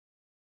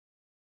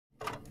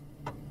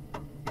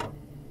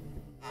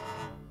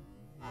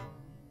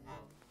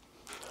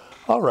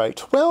All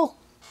right, well,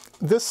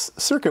 this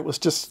circuit was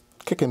just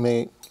kicking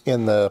me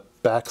in the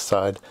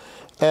backside,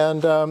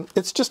 and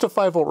it's just a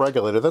 5-volt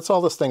regulator. That's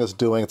all this thing is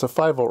doing. It's a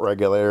 5-volt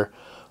regulator.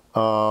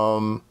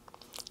 I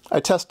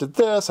tested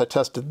this, I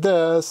tested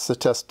this, I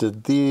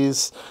tested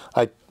these,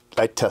 I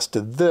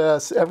tested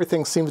this.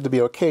 Everything seems to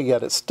be okay,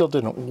 yet it still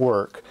didn't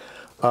work.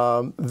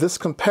 This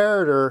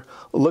comparator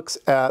looks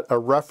at a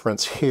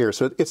reference here,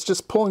 so it's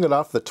just pulling it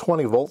off the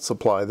 20-volt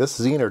supply. This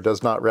Zener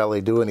does not really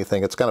do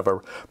anything. It's kind of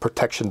a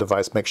protection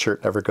device, make sure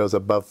it never goes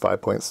above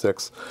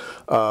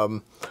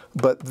 5.6.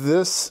 But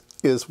this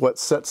is what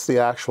sets the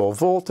actual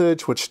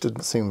voltage, which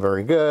didn't seem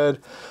very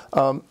good.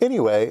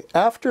 Anyway,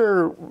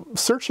 after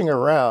searching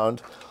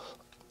around,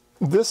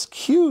 this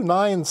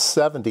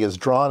Q970 is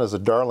drawn as a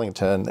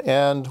Darlington,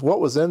 and what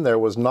was in there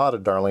was not a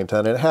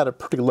Darlington. It had a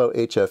pretty low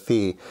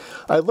HFE.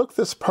 I looked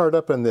this part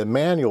up in the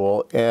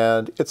manual,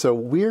 and it's a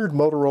weird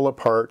Motorola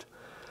part.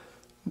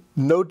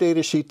 No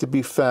data sheet to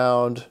be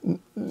found.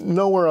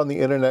 Nowhere on the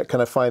internet can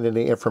I find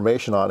any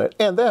information on it.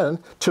 And then,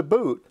 to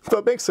boot,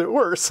 what makes it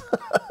worse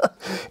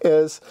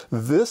is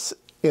this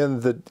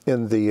in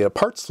the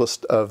parts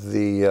list of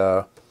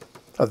the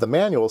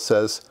manual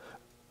says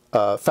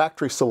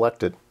factory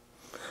selected.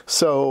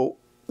 So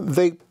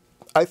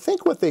I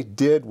think what they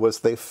did was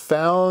they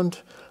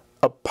found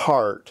a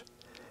part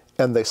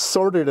and they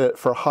sorted it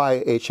for high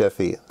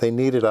HFE. They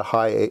needed a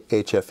high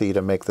HFE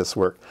to make this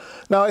work.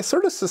 Now, I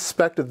sort of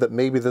suspected that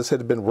maybe this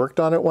had been worked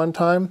on at one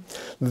time.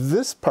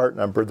 This part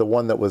number, the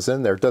one that was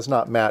in there, does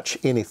not match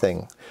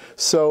anything.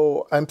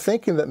 So I'm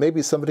thinking that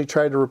maybe somebody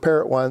tried to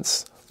repair it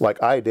once,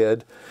 like I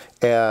did,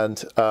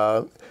 and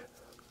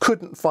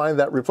couldn't find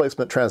that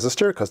replacement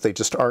transistor because they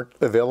just aren't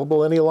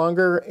available any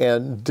longer,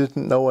 and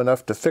didn't know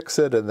enough to fix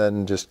it, and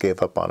then just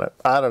gave up on it.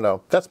 I don't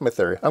know. That's my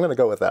theory. I'm going to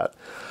go with that.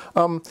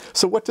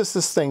 So what does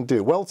this thing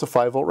do? Well, it's a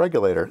 5-volt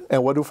regulator.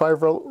 And what do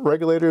 5-volt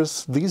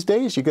regulators these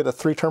days? You get a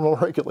 3-terminal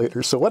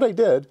regulator. So what I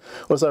did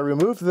was I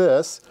removed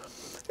this,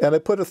 and I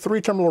put a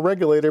 3-terminal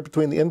regulator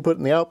between the input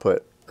and the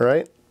output,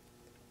 right?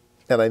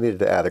 And I needed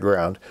to add a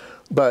ground.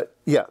 But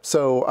yeah,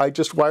 so I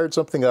just wired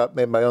something up,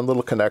 made my own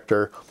little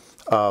connector,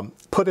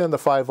 put in the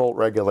 5-volt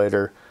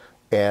regulator,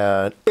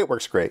 and it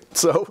works great.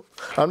 So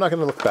I'm not going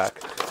to look back.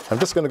 I'm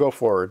just going to go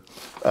forward.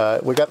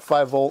 We got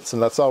 5 volts,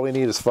 and that's all we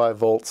need is 5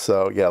 volts.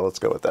 So yeah, let's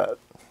go with that.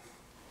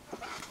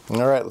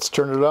 All right, let's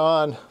turn it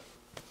on.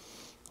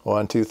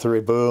 1, 2, 3,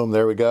 boom,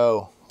 there we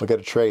go. We get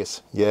a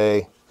trace,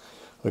 yay.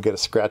 We get a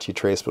scratchy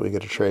trace, but we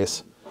get a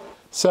trace.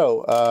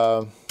 So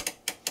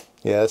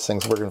yeah, this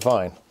thing's working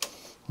fine.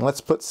 Let's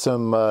put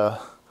some,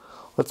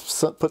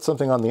 let's put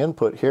something on the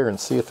input here and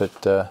see if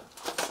it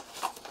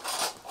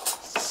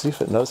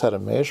knows how to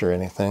measure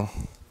anything.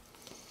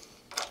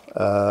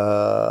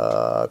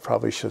 I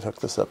probably should hook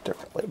this up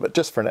differently, but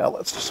just for now,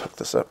 let's just hook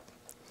this up.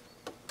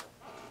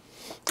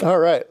 All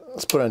right,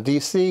 let's put on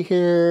DC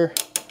here.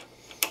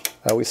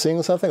 Are we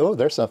seeing something? Oh,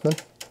 there's something.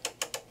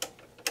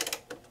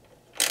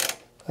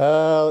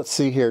 Let's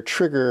see here,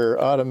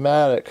 trigger,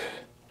 automatic,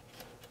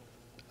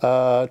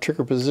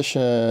 trigger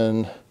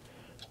position.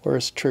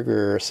 Where's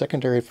trigger?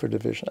 Secondary for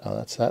division. Oh,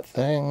 that's that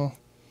thing.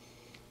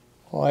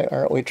 Why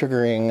aren't we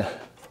triggering?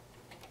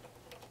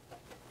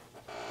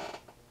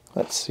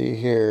 Let's see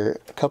here,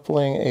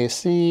 coupling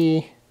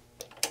AC.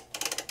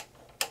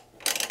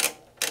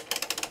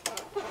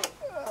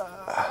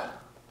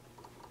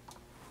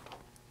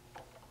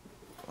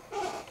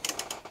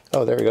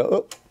 Oh, there we go.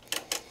 Oh,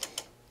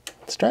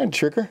 it's trying to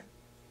trigger.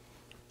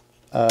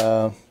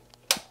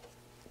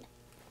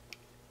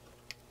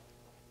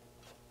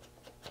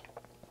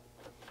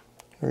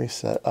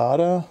 Reset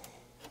auto.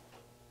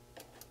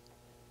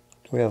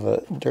 Do we have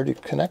a dirty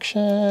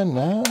connection?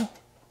 No.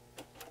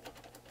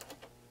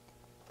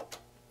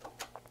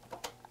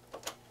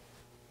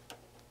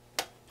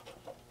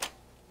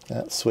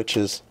 That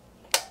switches.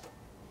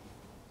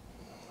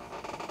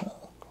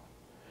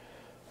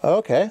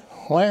 Okay,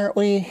 why aren't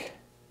we?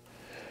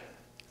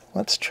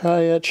 Let's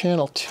try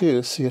channel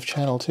 2, see if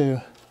channel 2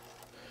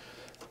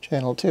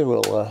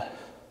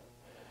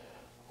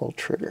 will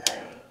trigger.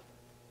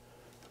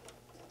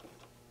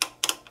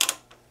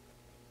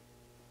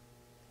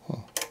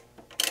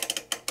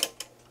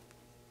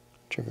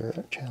 Trigger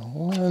at channel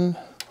 1.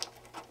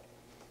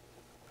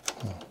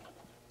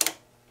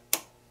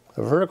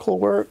 The vertical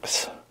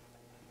works.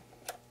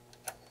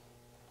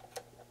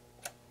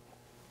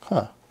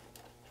 Huh.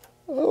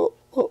 Oh.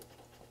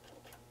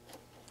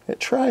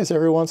 It tries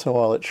every once in a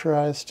while. It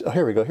tries. Oh,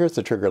 here we go. Here's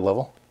the trigger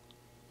level.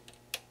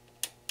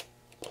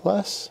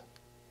 Plus.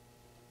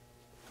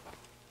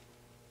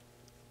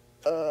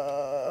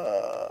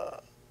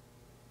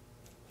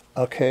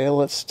 Okay,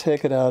 let's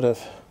take it out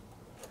of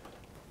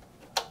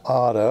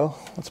auto.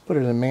 Let's put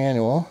it in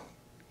manual.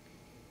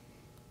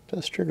 It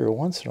does trigger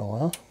once in a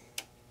while.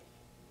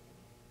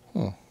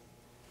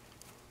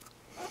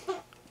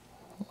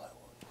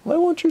 Why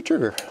won't you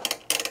trigger?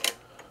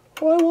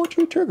 Why won't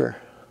you trigger?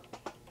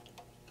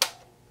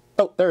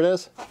 Oh, there it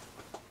is.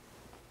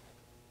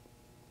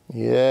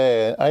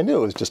 Yeah, I knew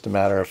it was just a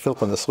matter of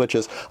flipping the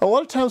switches. A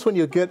lot of times when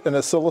you get an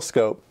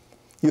oscilloscope,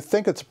 you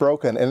think it's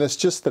broken, and it's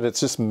just that it's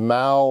just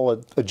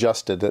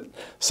maladjusted. That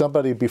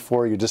somebody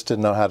before you just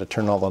didn't know how to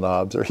turn all the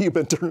knobs, or you've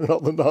been turning all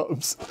the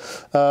knobs.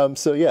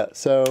 So yeah,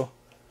 so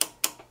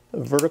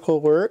vertical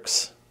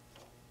works.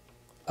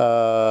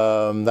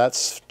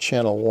 That's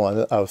channel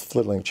 1. I was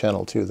fiddling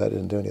channel 2. That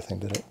didn't do anything,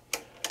 did it?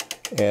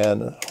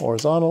 And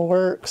horizontal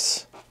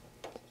works.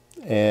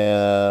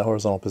 And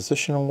horizontal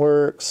position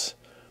works.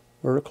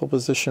 Vertical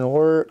position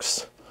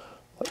works.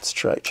 Let's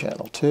try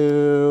channel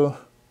 2.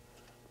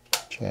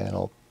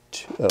 Channel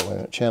 2. Oh, wait a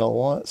minute. Channel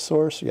 1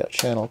 source. We got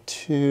channel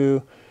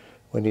 2.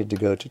 We need to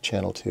go to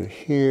channel 2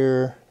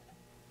 here.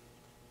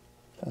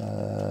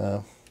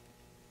 All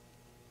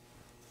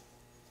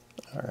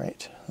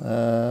right.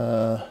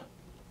 Oh,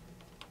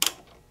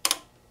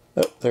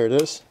 there it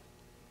is.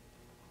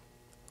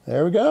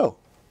 There we go.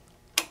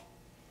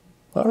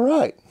 All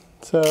right.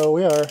 So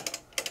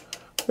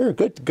we're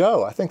good to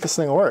go. I think this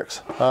thing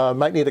works.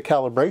 Might need a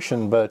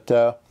calibration, but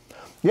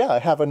yeah, I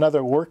have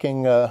another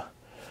working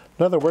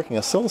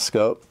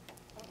oscilloscope.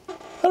 I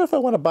don't know if I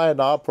want to buy a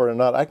knob for it or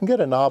not. I can get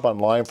a knob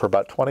online for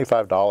about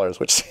 $25,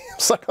 which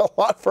seems like a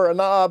lot for a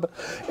knob,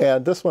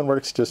 and this one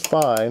works just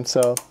fine.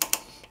 So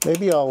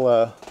maybe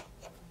I'll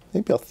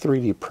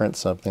 3D print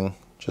something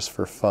just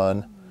for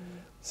fun.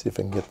 See if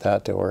I can get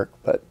that to work.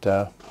 But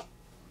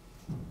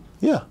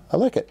yeah, I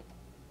like it.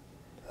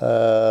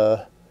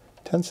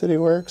 Intensity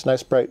works.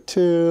 Nice bright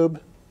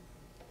tube.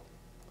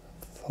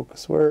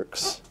 Focus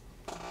works.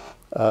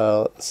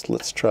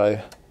 Let's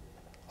try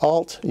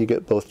Alt. You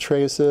get both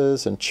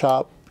traces, and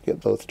Chop. You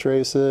get both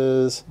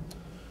traces.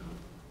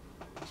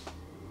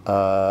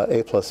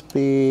 A plus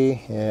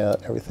B. Yeah,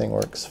 everything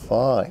works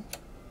fine.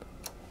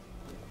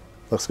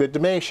 Looks good to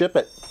me. Ship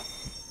it.